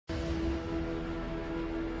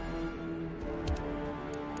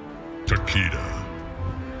Takeda.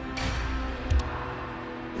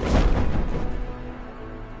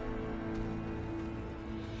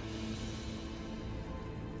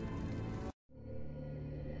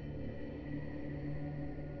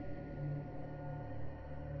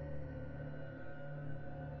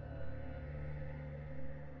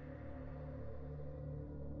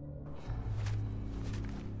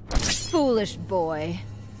 Foolish boy.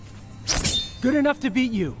 Good enough to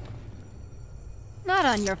beat you. Not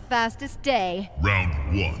on your fastest day.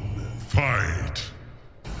 Round 1. Fight!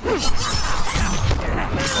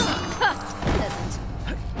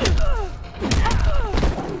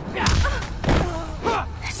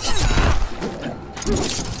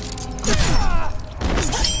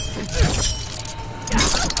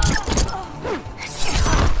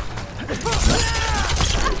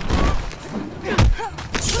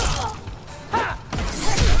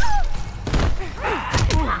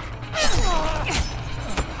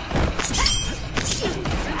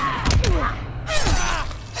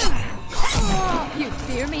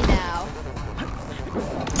 Fear me now.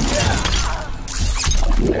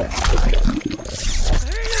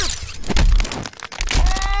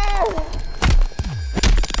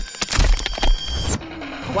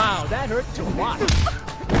 Wow, that hurt to watch.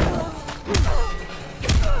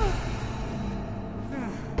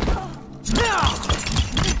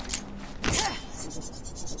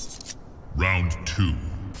 Round 2.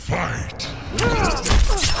 Fight!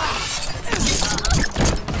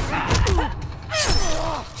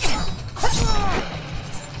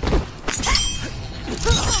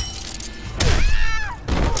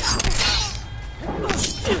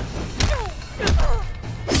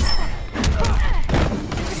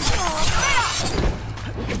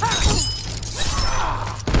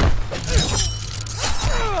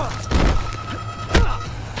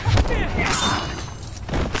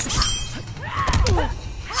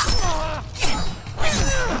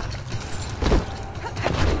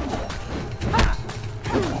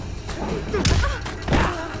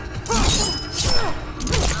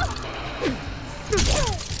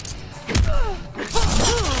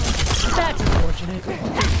 That's unfortunate.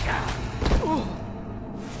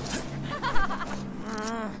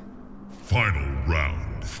 Final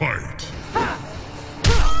round. Fight!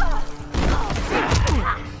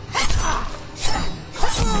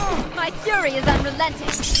 My fury is unrelenting.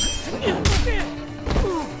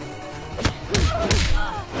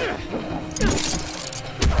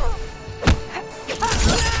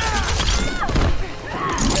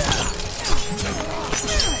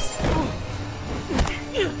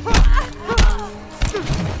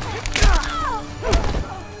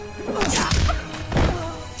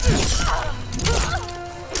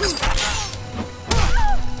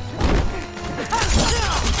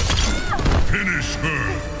 Finish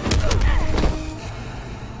her!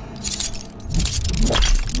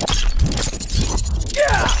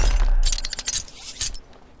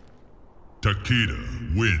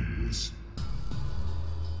 Takeda wins.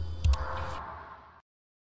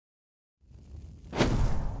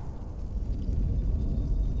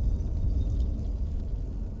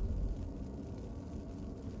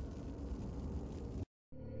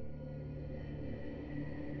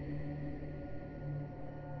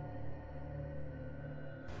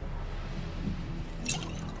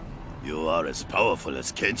 You are as powerful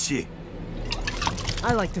as Kenshi.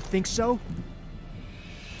 I like to think so.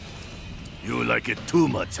 You like it too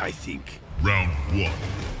much, I think. Round 1.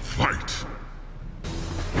 Fight!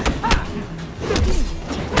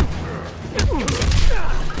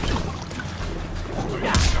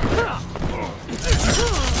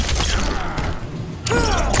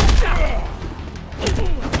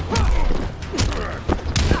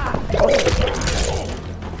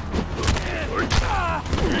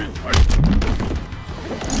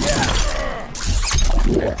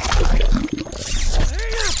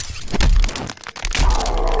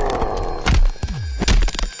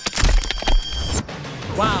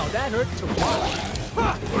 Wow, that hurt to watch.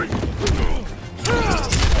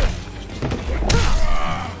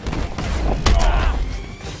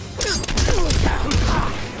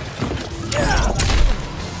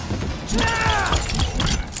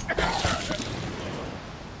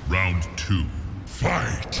 Round 2.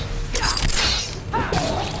 Fight!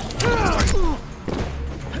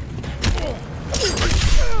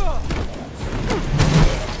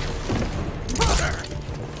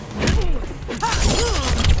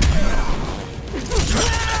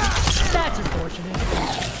 That's unfortunate.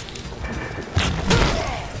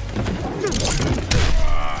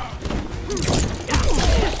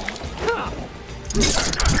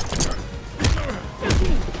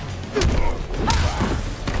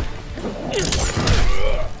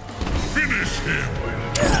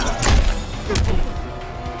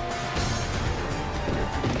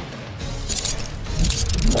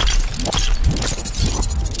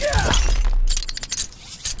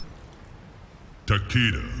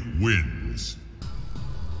 Takeda wins.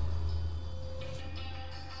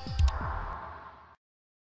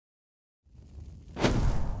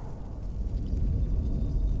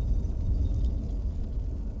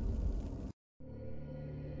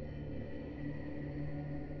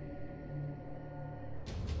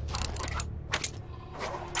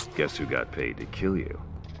 Guess who got paid to kill you?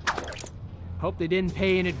 Hope they didn't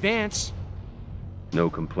pay in advance. No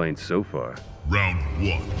complaints so far. Round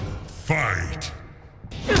 1. Fight!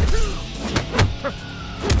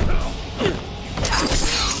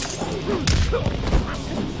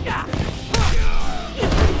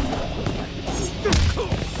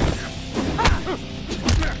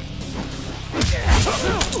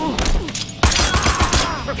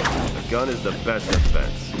 A gun is the best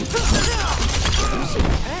defense.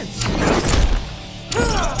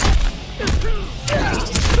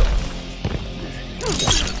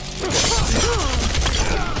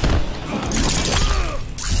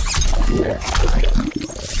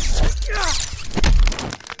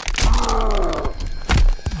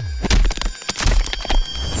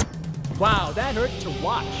 Wow, that hurt to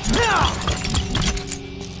watch.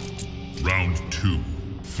 Round 2.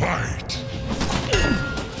 Fight!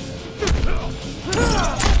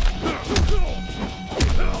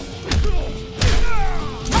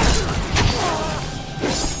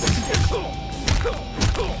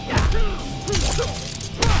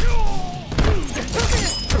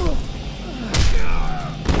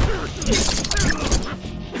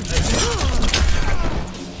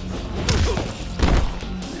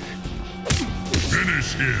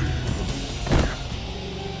 Finish him!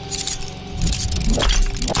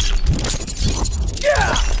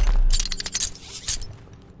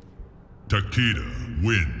 Takeda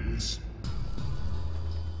wins.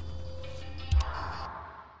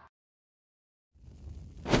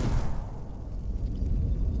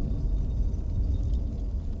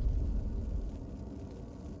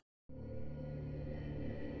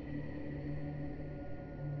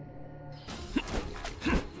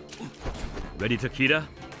 Ready, Takeda?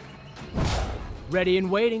 Ready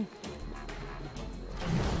and waiting.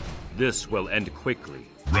 This will end quickly.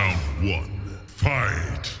 Round 1.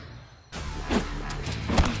 Fight!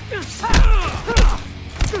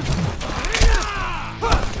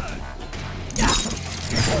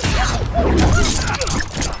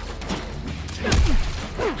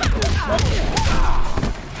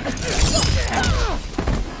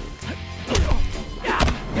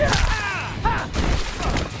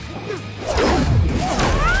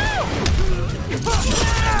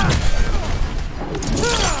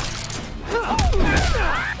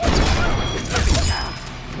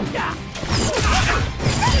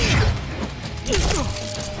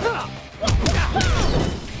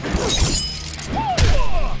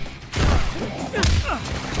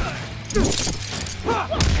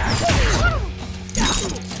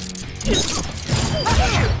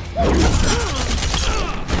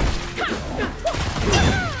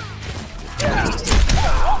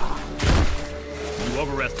 You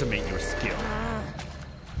overestimate your skill.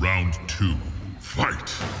 Round 2.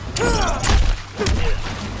 Fight!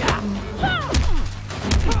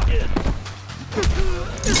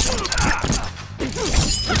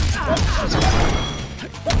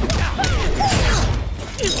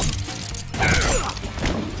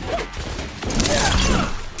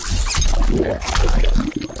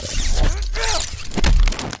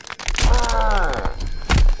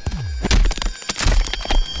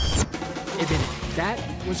 That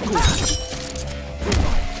was cool.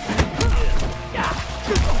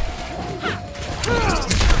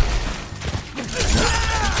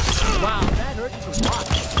 Wow, that hurt to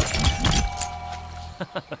watch.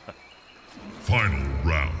 Final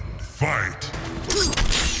round. Fight!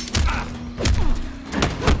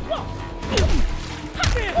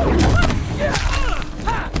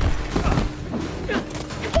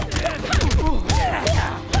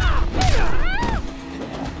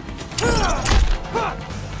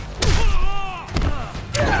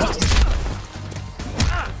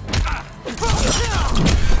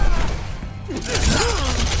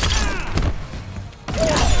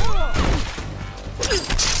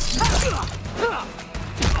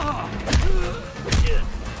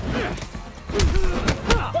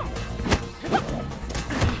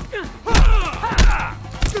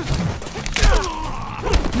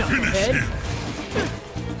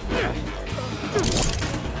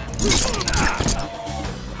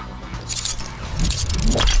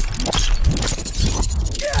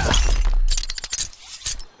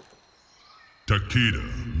 Takeda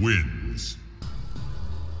wins.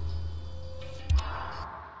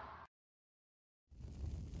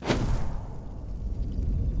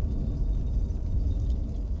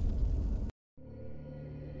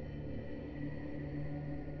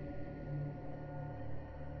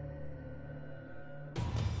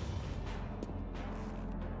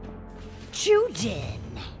 what you did.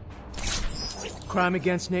 Crime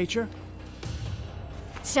against nature?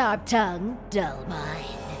 Sharp tongue, dull mind.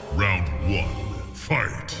 Round 1,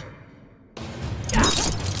 fight!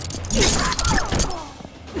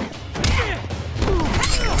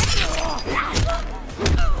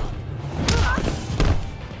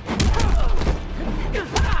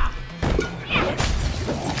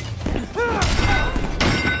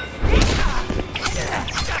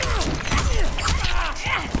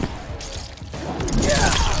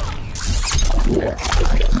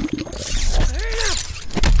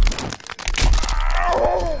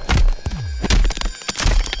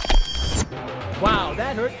 Wow,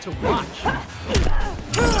 that hurt to watch.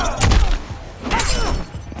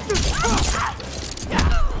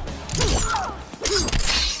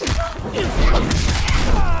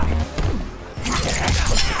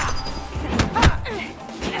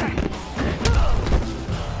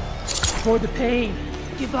 For the pain,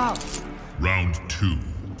 give up. Round 2,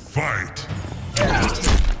 fight!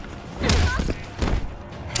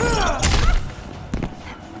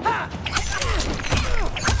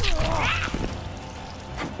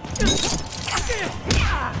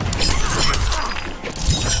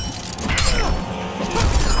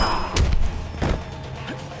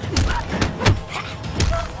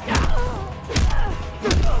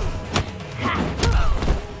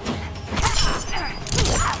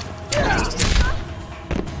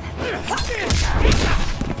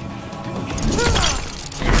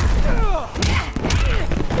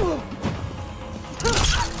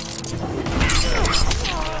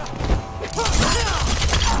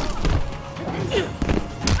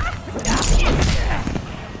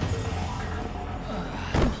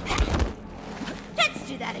 Let's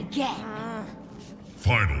do that again.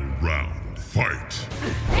 Final round, fight!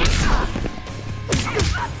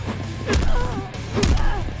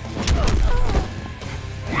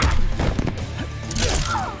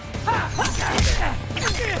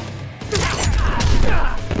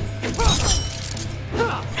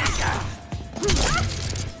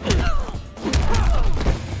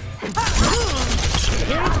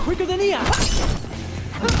 Hands quicker than the eye.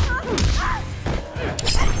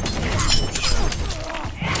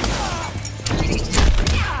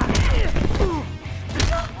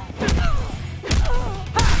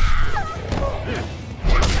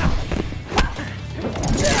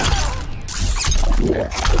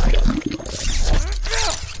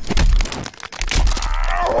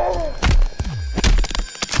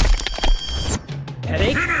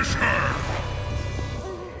 Headache? Finish her!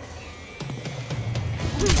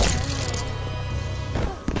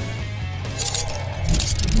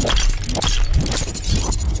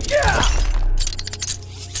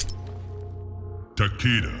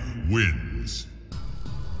 Takeda wins.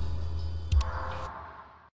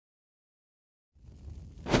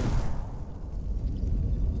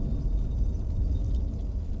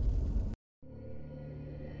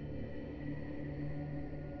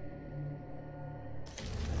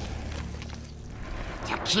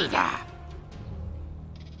 Takeda!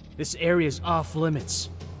 This area's off limits.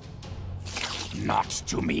 Not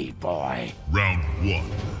to me, boy. Round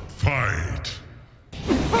 1, fight!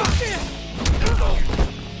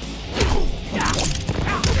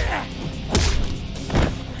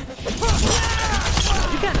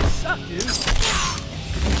 You kinda suck, dude.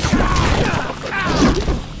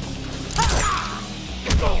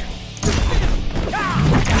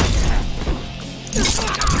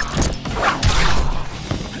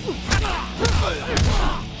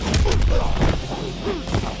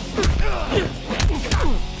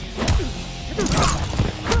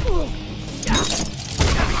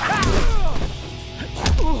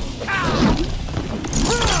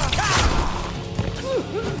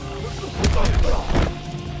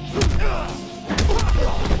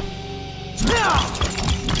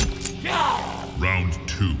 Round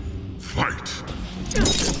 2, fight!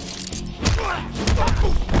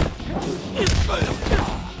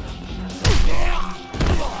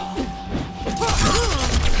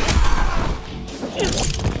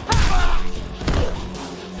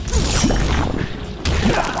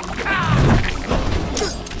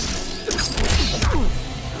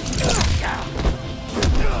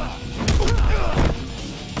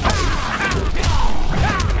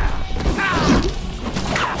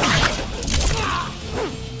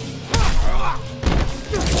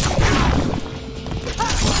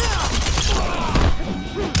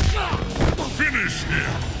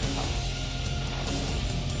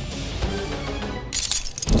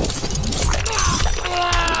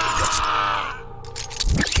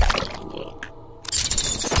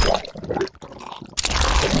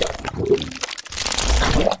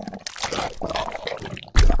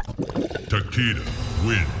 Takeda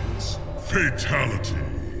wins. Fatality.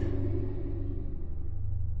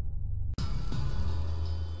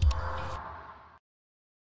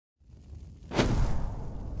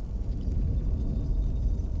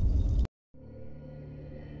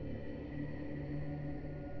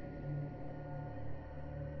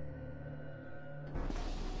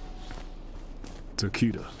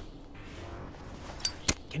 Takeda.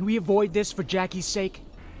 Can we avoid this for Jackie's sake?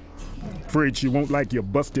 Afraid she won't like your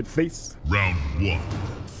busted face? Round 1.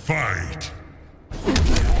 Fight!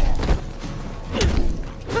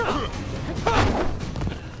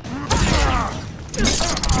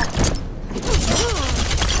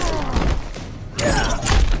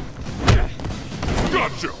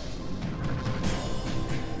 Gotcha!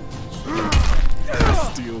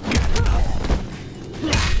 Still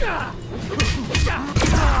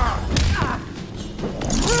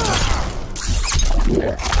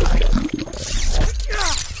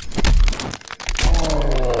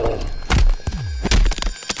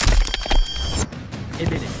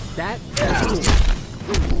Admit it. That's cool.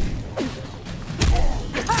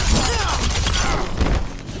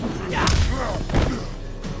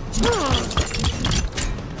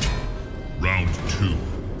 Round 2.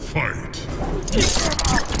 Fight!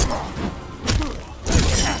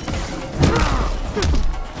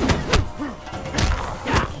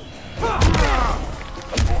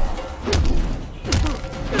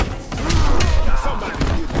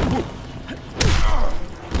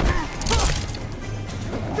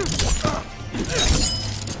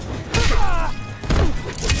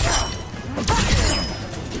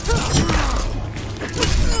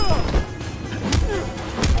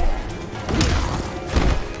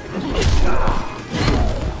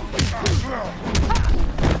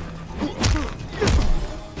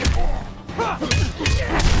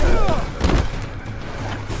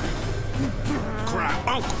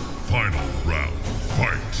 Final round.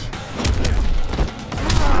 Fight!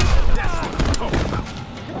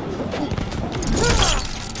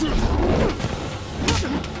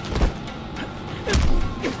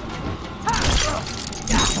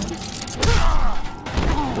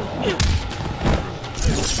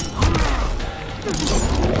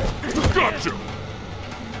 Gotcha!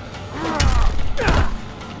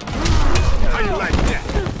 How you like that?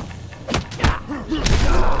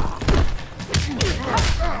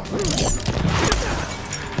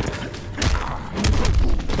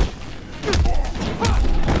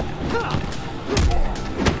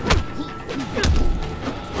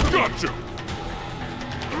 Gotcha!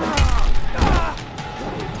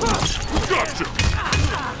 Gotcha!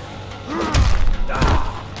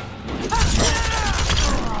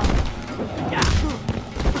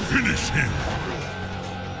 Finish him!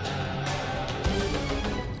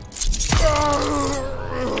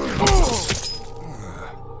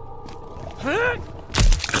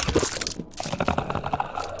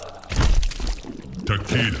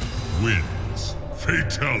 Takeda wins.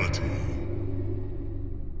 Fatality.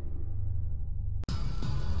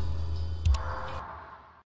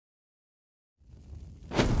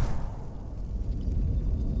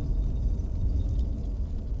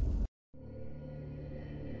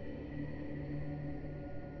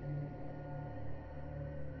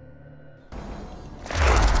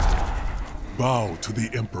 bow to the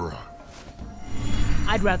Emperor.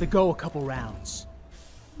 I'd rather go a couple rounds.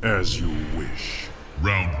 As you wish.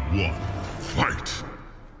 Round 1. Fight!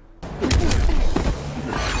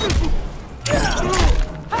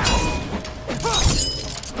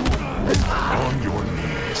 On your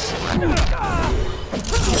knees.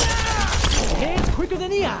 Hands quicker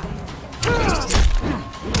than the eye.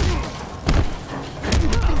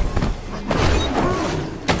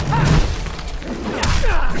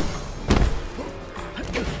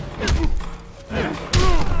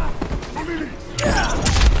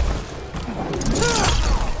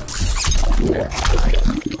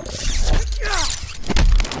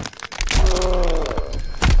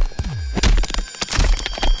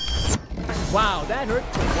 Wow, that hurt.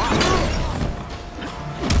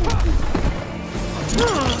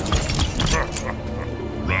 Wow.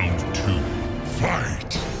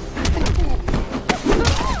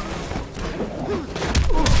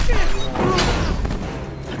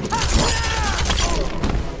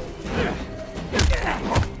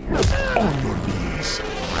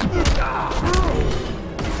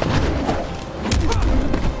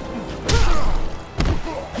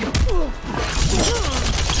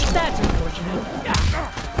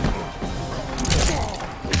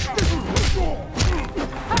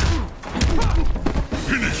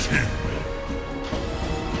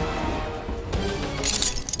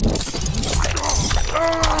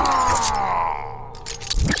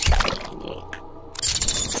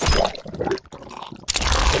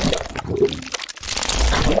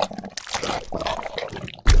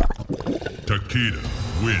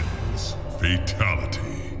 Takeda wins. Fatality.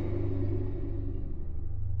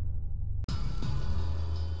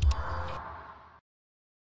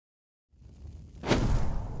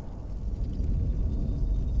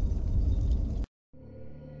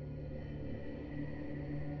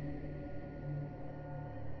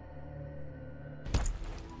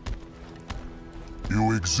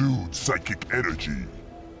 You exude psychic energy.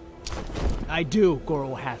 I do,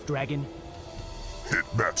 Goro Half-Dragon. It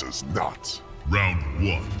matters not. Round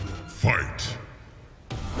 1. Fight.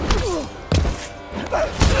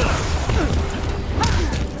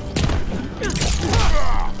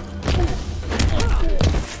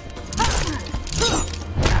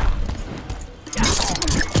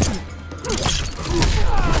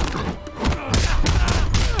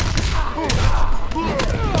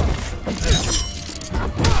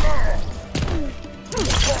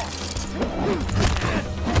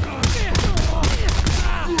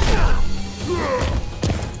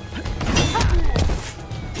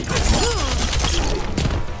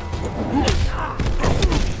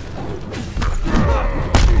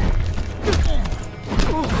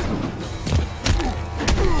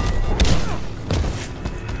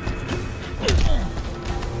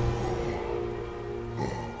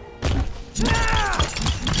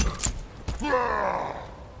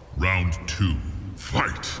 Round 2.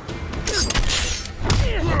 Fight.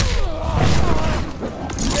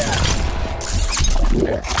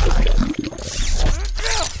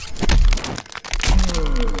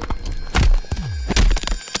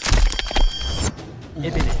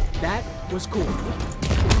 Admit it, that was cool.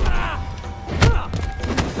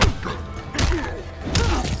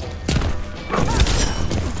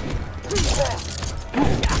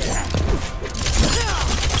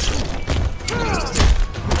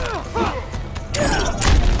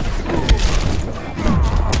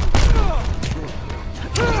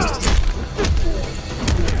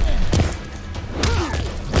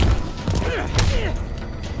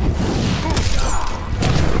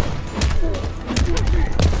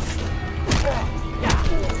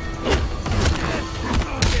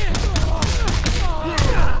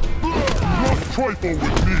 Trifle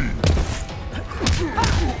with me.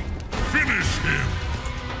 Finish him.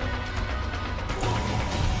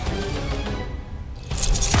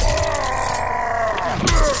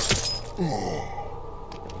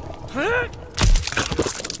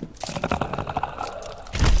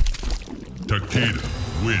 Takeda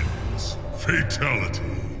wins. Fatality.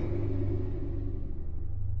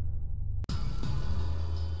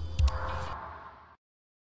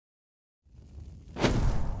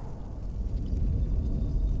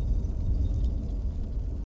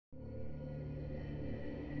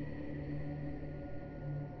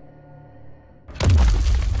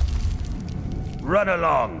 Run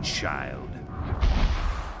along, child.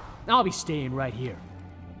 I'll be staying right here.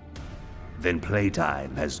 Then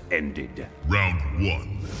playtime has ended. Round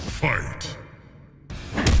 1. Fight.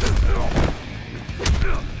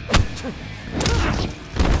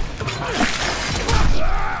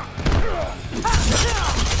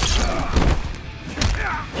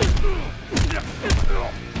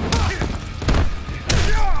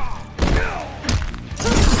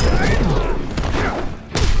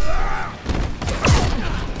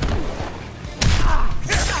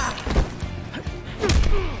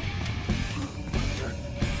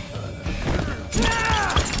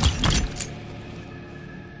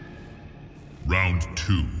 Round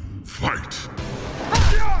 2. Fight.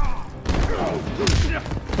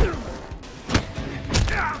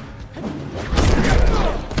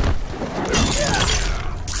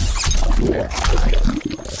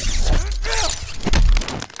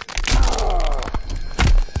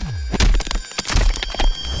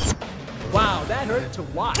 Wow, that hurt to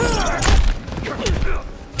watch.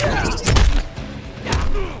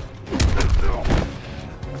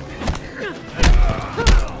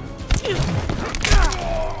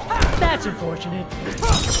 That's unfortunate.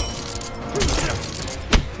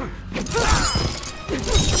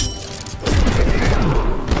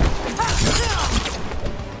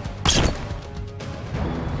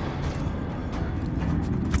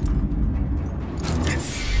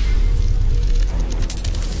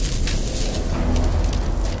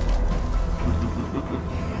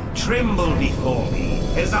 Tremble before me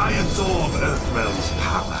as I absorb Earthrealm's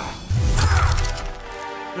power.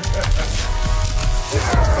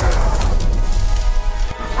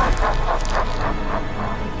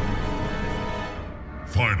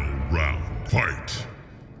 Final round. Fight.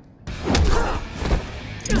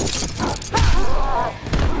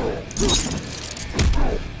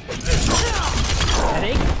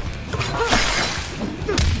 Headache?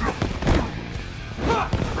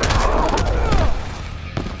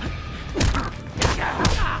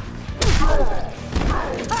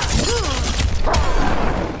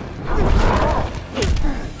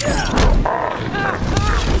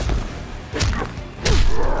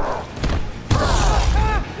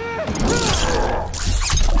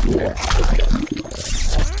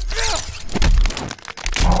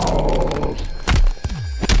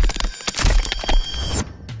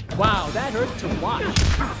 Wow, that hurt to watch.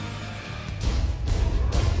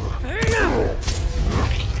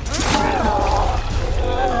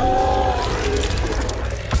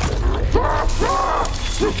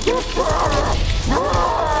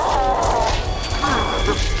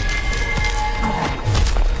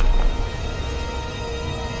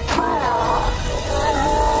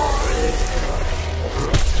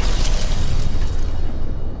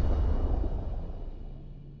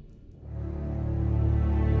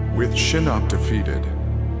 With Shinnok defeated,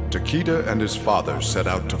 Takeda and his father set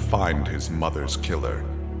out to find his mother's killer,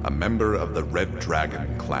 a member of the Red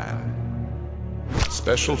Dragon clan.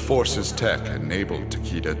 Special Forces tech enabled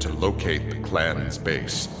Takeda to locate the clan's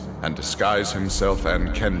base and disguise himself and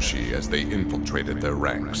Kenshi as they infiltrated their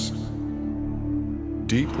ranks.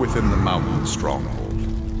 Deep within the mountain stronghold,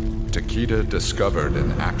 Takeda discovered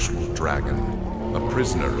an actual dragon, a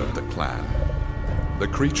prisoner of the clan. The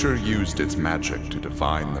creature used its magic to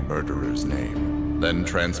divine the murderer's name, then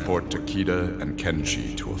transport Takeda and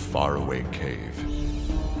Kenshi to a faraway cave.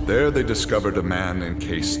 There they discovered a man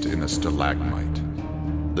encased in a stalagmite.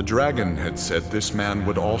 The dragon had said this man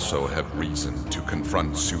would also have reason to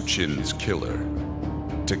confront Su Qin's killer.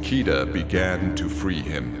 Takeda began to free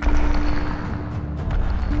him.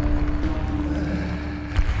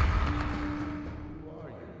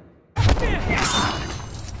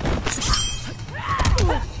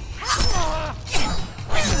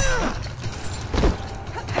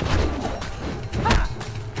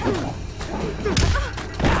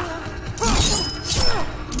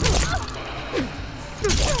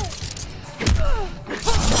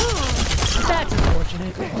 That's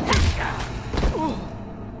unfortunate.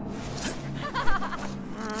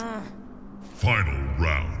 Final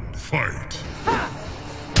round, fight.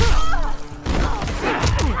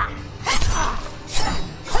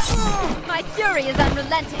 My fury is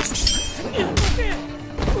unrelenting.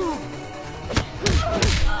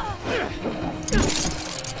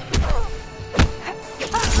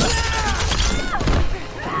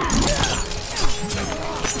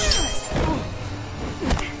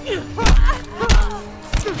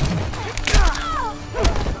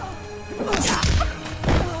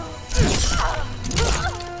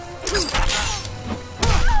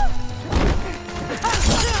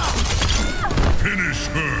 Finish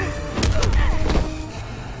her.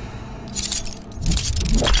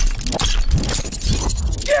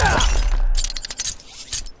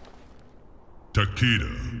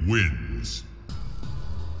 Takeda wins.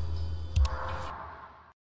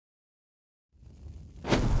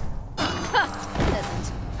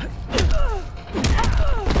 Pleasant.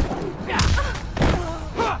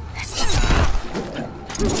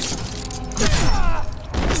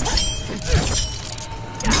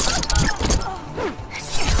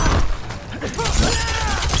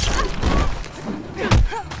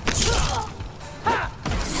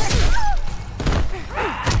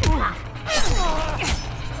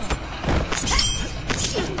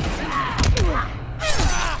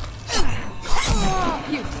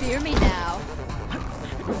 You fear me now.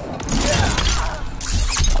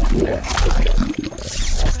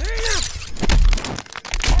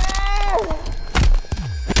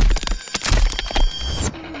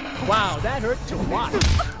 Wow, that hurt to watch.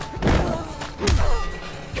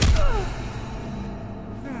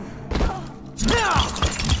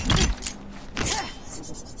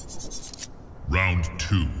 Round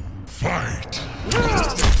 2, fight.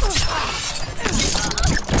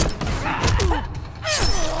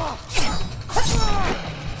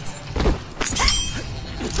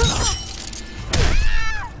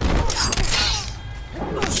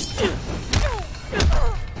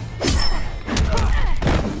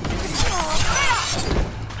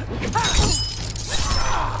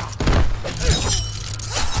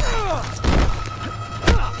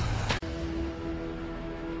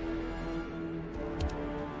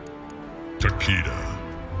 Takeda.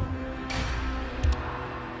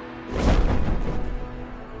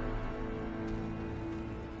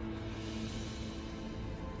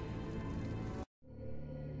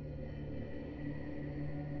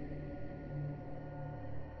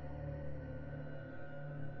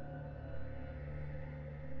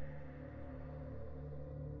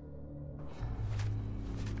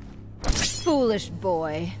 Foolish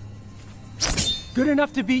boy. Good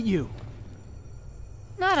enough to beat you.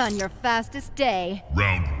 Not on your fastest day.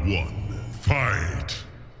 Round 1, fight.